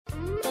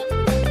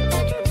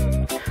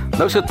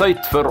Nou is dit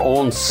tyd vir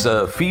ons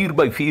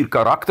 4x4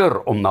 karakter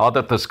om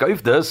nader te skuif.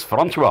 Dis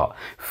Francois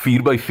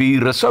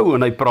 4x4 Rossouw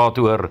en hy praat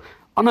oor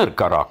ander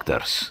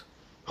karakters.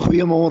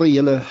 Goeiemôre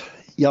julle.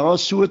 Ja,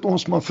 so het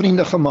ons maar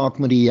vriende gemaak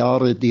met die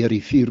jare deur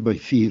die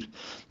 4x4.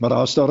 Maar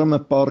daar's darem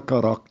 'n paar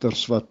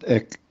karakters wat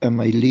ek in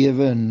my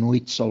lewe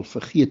nooit sal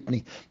vergeet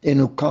nie.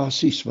 En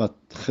okasies wat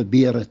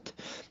gebeur het.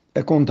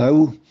 Ek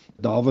onthou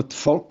David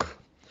Valk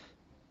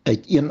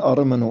uit een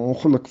arm in 'n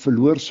ongeluk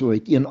verloor, so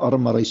uit een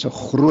arm, maar hy's 'n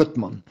groot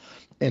man.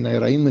 En hy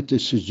ry met 'n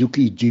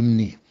Suzuki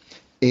Jimny.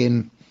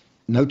 En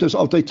nou het ons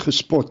altyd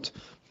gespot,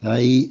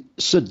 hy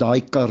sit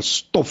daai kar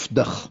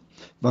stofdig,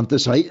 want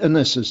as hy in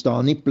is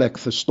daar nie plek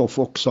vir stof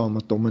ook saam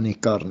met hom in die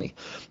kar nie.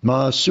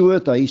 Maar so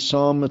het hy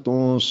saam met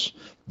ons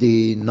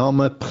die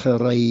Namib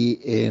gery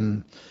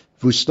en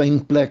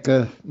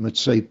woestynplekke met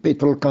sy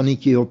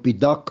petrolkannetjie op die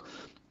dak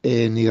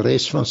en die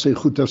res van sy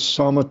goeders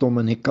saam met hom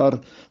in die kar.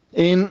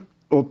 En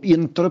op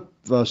een trip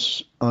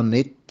was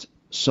Annette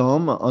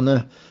saam, 'n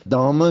ander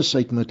dame, sy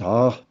het met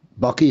haar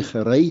bakkie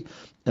gery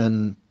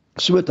en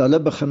so het hulle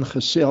begin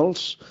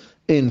gesels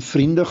en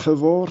vriende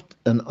geword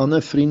en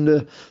ander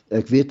vriende,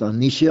 ek weet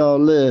Anisha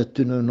hulle het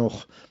toe nou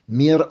nog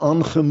meer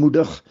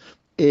aangemoedig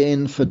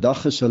en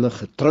vandag is hulle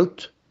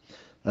getroud.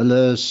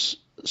 Hulle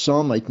is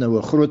saam, hy het nou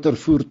 'n groter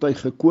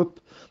voertuig gekoop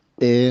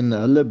en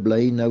hulle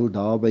bly nou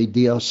daar by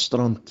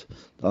Diastrand,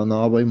 daar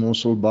naby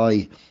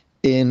Mosselbaai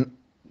en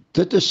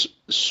dit is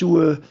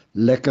so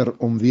lekker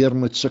om weer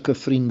met sulke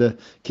vriende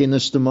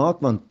kennis te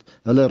maak, want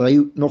hulle ry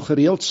nog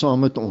gereeld saam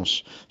met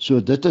ons.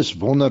 So dit is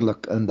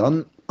wonderlik. En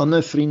dan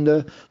ander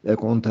vriende,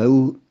 ek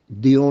onthou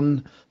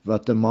Dion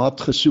wat 'n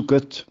maat gesoek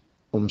het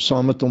om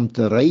saam met hom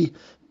te ry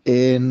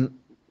en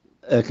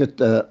ek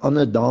het 'n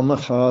ander dame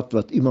gehad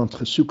wat iemand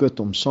gesoek het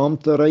om saam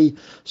te ry,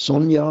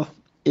 Sonja,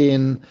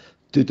 en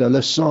toe het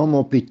hulle saam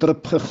op die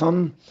trip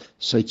gegaan.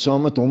 Sy het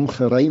saam met hom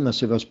gery, maar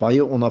sy was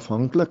baie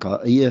onafhanklik,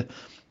 haar eie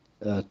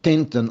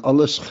tent en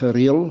alles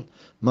gereël,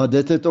 maar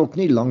dit het ook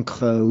nie lank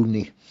gehou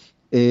nie.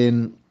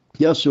 En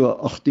ja, so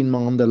 18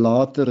 maande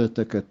later het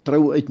ek 'n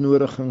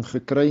trouuitnodiging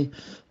gekry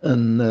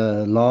en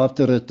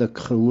later het ek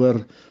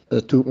gehoor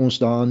toe ons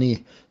daar in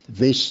die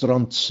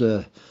Wesrand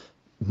se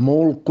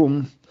mall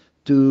kom,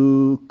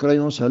 toe kry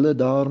ons hulle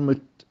daar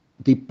met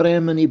die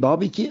pram en die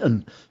babietjie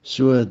in.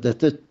 So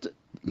dit het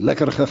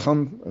lekker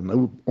gegaan.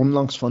 Nou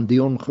onlangs van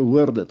Dion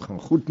gehoor, dit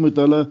gaan goed met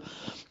hulle.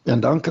 En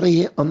dan kry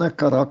jy ander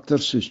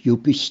karakters soos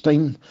Joepie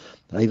Steyn.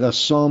 Hy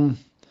was saam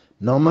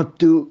Namib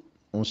toe,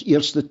 ons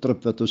eerste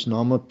trip wat ons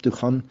Namib toe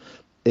gaan,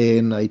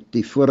 en hy het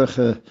die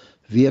vorige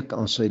week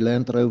aan sy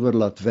Land Rover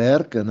laat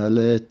werk en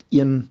hulle het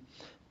een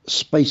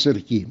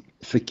spysertjie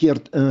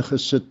verkeerd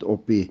ingesit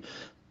op die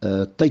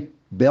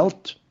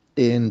tydbelt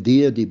en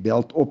die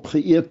belt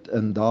opgeëet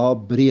en daar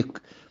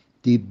breek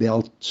die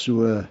belt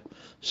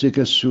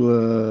seker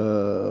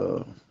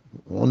so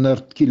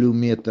 100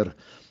 kilometer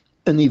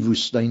in die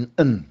woestyn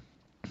in.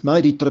 Maar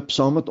hy het die trip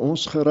saam met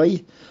ons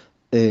gery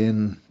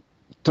en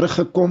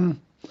teruggekom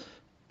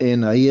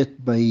en hy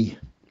het by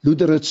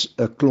Loederits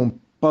 'n klomp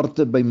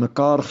parte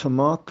bymekaar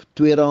gemaak,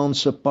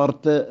 tweedehandse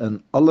parte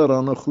en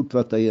allerlei goed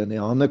wat hy in die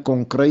hande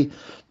kon kry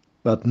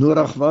wat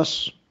nodig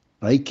was.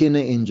 Hy ken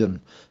 'n engine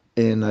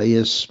en hy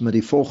is met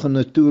die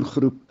volgende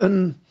toergroep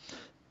in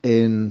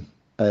en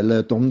hulle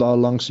het hom daar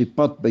langs die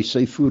pad by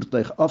sy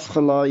voertuig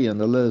afgelaai en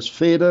hulle is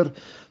verder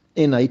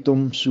en hy het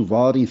hom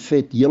sowaar die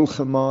vet heel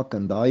gemaak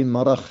en daai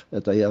middag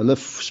het hy hulle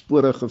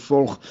spore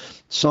gevolg,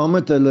 saam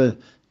met hulle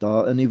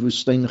daar in die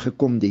woestyn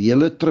gekom, die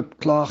hele trip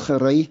klaar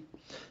gery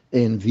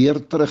en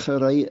weer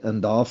teruggery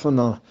en daarvan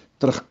na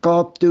terug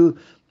Kaap toe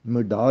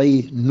met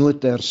daai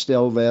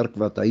noodherstelwerk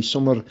wat hy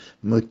sommer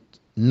met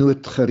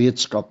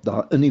noodgereedskap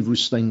daar in die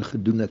woestyn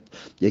gedoen het.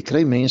 Jy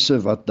kry mense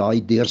wat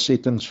daai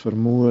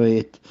deursettingsvermoë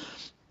het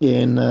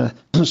en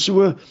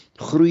so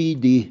groei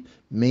die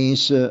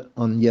mense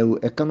aan jou.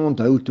 Ek kan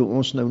onthou toe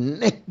ons nou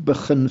net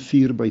begin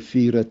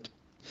 4x4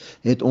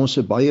 het ons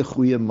 'n baie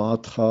goeie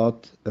maat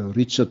gehad,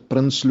 Richard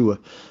Prinsloo.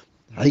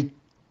 Hy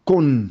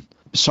kon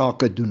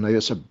sake doen, hy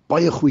is 'n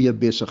baie goeie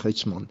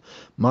besigheidsman,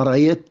 maar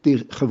hy het die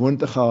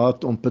gewoonte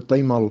gehad om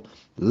partymal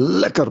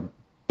lekker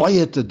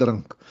baie te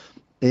drink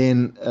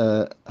en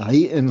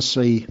hy en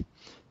sy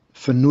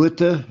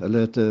vennote, hulle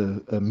het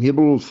 'n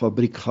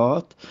meubelfabriek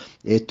gehad,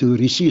 het toe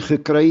rusie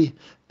gekry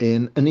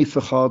en in die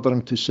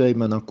vergadering toe sê hy,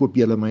 maar dan koop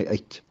julle my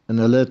uit. En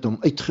hulle het hom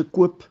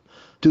uitgekoop.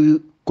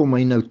 Toe kom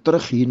hy nou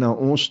terug hier na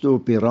ons toe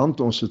op die rand.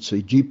 Ons het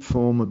sy Jeep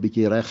vir hom 'n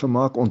bietjie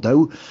reggemaak.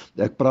 Onthou,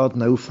 ek praat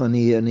nou van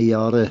in die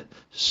jare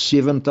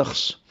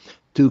 70s.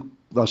 Toe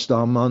was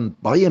daar man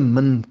baie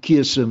min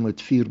keuse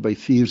met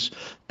 4x4's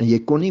en jy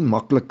kon nie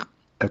maklik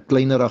 'n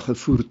kleinerige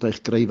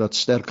voertuig kry wat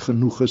sterk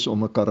genoeg is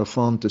om 'n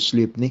karavaan te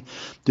sleep nie.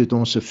 Toe het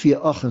ons 'n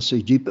V8 in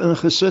sy Jeep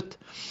ingesit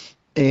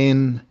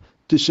en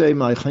toe sê hy,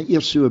 maar hy gaan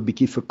eers so 'n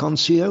bietjie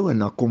vakansie hou en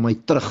dan kom hy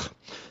terug.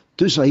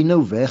 Toe is hy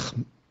nou weg,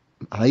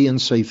 hy en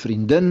sy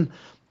vriendin,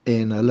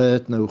 en hulle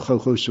het nou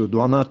gou-gou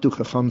Sodwana toe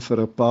gegaan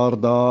vir 'n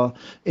paar dae,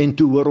 en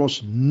toe hoor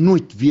ons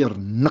nooit weer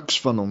niks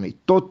van hom nie,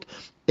 tot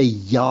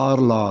 'n jaar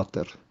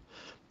later.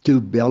 toe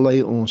bel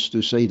hy ons,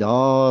 toe sê hy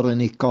daar in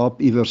die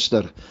Kaap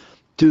Iwerster,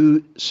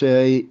 toe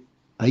sê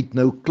hy het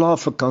nou klaar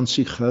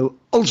vakansie gehou,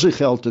 al sy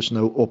geld is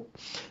nou op,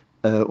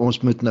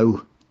 ons moet nou,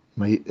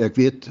 ek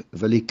weet,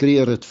 Willie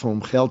Kreer het vir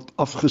hom geld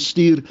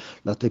afgestuur,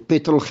 dat hy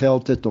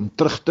petrolgeld het om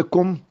terug te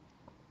kom,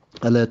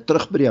 hulle het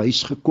terug by die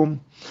huis gekom,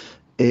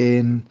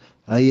 en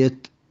hy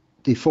het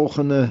die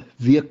volgende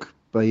week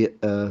by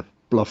 'n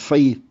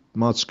plavei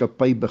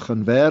maatskappy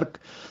begin werk,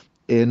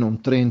 en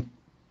omtrent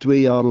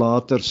 2 jaar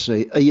later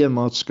sy eie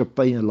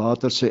maatskappy, en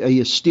later sy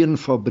eie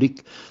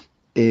steenfabriek,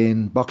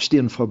 en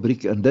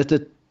baksteenfabriek, en dit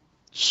het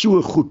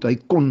so goed, hy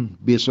kon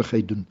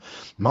besigheid doen,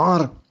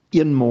 maar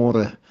een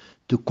môre,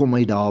 toe kom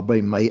hy daar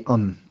by my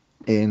aan,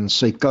 en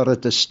sy kar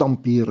het 'n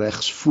stamp hier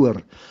regs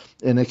voor,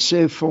 en ek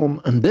sê vir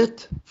hom, en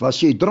dit,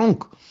 was jy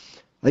dronk?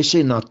 Hy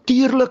sê,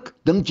 natuurlik,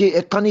 dink jy,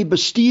 ek kan nie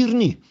bestuur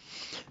nie.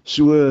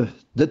 So,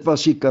 dit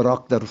was die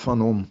karakter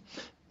van hom,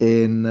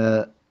 en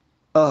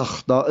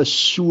daar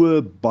is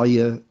so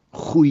baie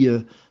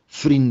goeie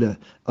vriende,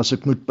 as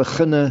ek moet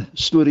beginne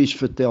stories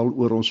vertel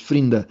oor ons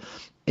vriende,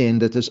 en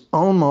dit is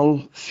almal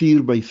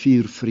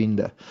 4x4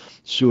 vriende.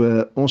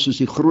 So, ons is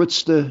die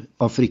grootste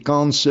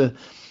Afrikaanse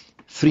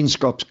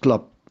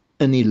vriendskapsklub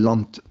in die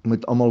land,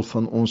 met almal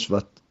van ons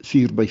wat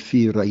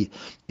 4x4 ry,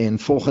 en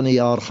volgende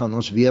jaar gaan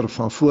ons weer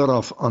van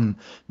vooraf aan,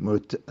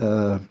 met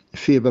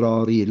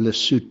Februarie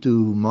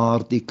Lesotho,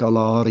 Maart die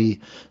Kalahari,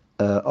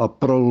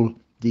 April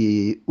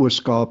die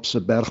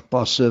Oos-Kaapse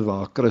bergpasse,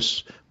 waar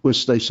Chris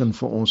Oosthuizen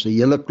vir ons 'n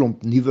hele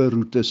klomp nuwe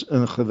roetes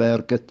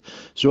ingewerk het.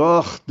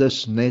 So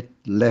dis net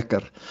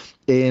lekker.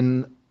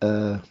 En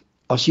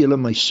as julle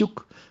my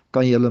soek,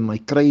 kan julle my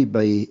kry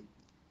by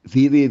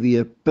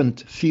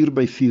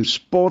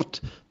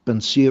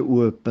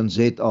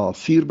www.4x4sport.co.za,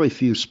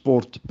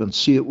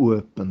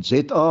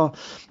 4x4sport.co.za,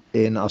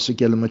 en as ek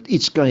julle met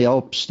iets kan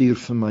help, stuur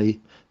vir my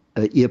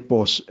 'n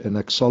e-pos, en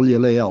ek sal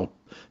julle help.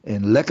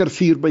 En lekker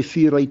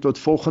 4x4 ry tot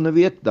volgende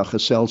week, dan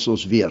gesels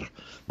ons weer.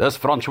 Dis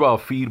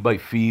Francois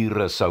 4x4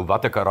 Rossouw,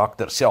 wat 'n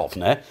karakter self,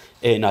 né?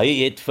 En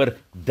hy het vir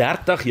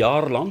 30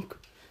 jaar lank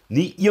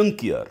nie een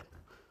keer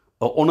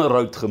 'n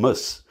onderhoud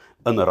gemis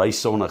in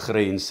Reis Sonder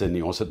Grense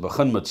nie. Ons het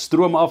begin met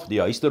Stroom Af, die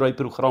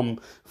huisdorryprogram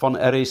van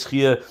RSG,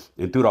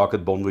 en toe raak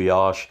het Bon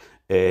Voyage,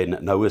 en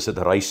nou is dit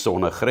Reis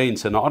Sonder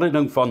Grense, na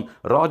aanleiding van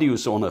Radio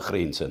Sonder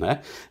Grense, né?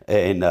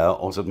 En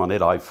ons het maar net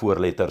daai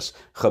voorletters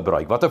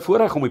gebruik. Wat 'n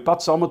voorreg om die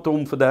pad saam met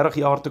hom vir 30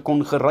 jaar te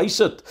kon gereis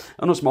het,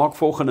 en ons maak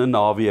volgende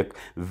naweek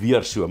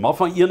weer so, maar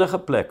van enige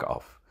plek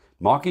af.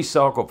 Maak nie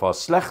saak of daar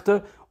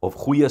slegte of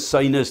goeie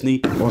syne is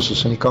nie. Ons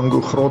is in die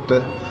Kango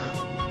grotte,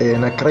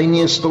 en ek kry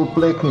nie 'n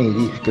stilplek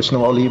nie, ek is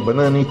nou al hier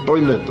binne in die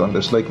toilet, want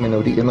dit lyk my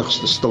nou die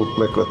enigste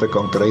stilplek wat ek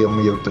kan kry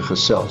om jou te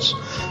gesels.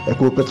 Ek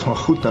hoop dit gaan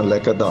goed en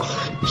lekker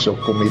dag, hierso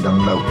kom jy dan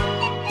nou.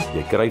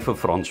 Jy kry vir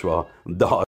Francois daar.